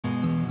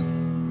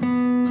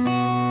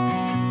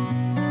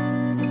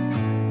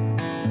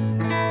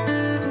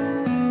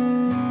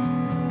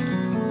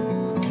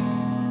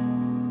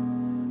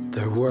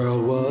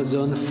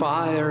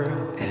fire,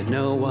 and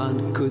no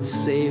one could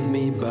save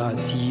me but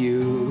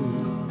you.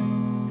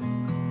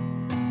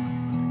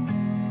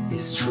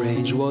 It's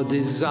strange what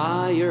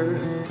desire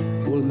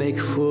will make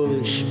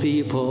foolish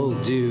people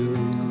do.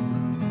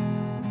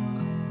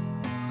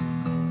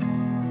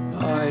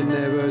 I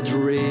never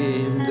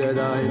dreamed that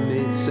I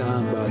made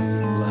somebody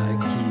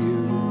like you,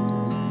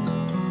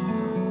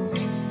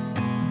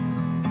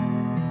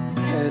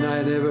 and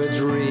I never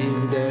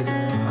dreamed that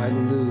I'd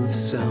lose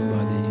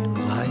somebody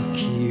like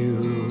you.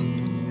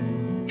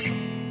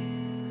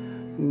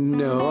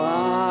 No, I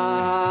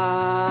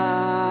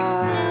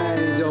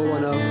don't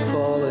wanna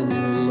fall in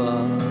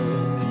love.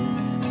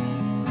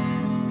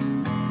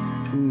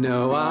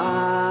 No, I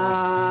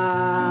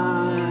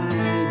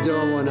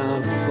don't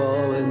wanna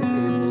fall in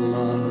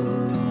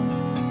love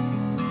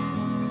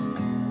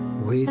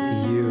with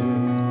you.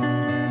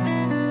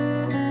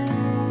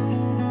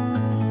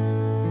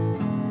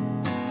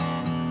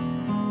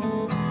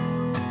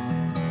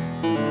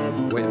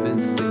 Women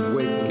seem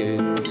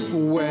wicked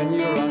when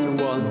you're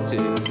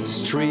unwanted.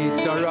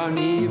 Streets are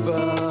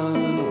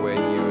uneven when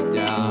you're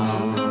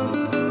down.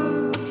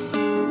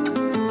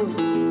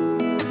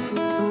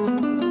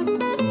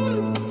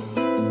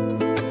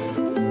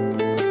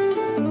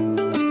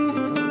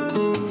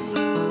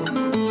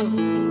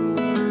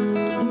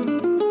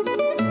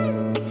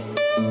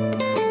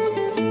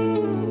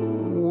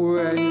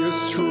 When you're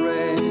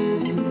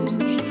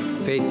strange,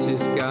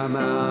 faces come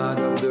out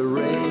of the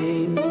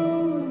rain.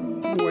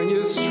 When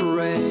you're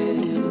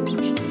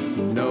strange,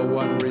 no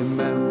one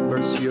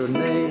remembers your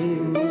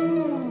name.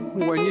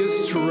 When you're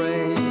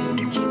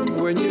strange,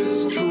 when you're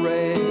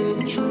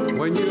strange,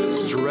 when you're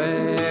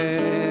strange.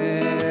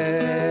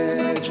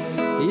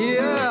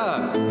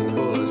 Yeah,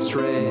 people are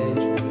strange.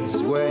 It's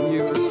when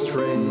you're a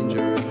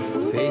stranger.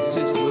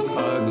 Faces look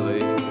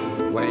ugly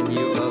when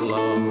you're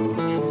alone.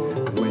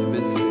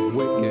 Women seem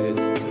wicked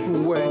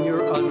when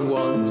you're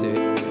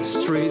unwanted.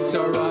 Streets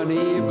are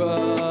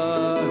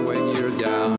uneven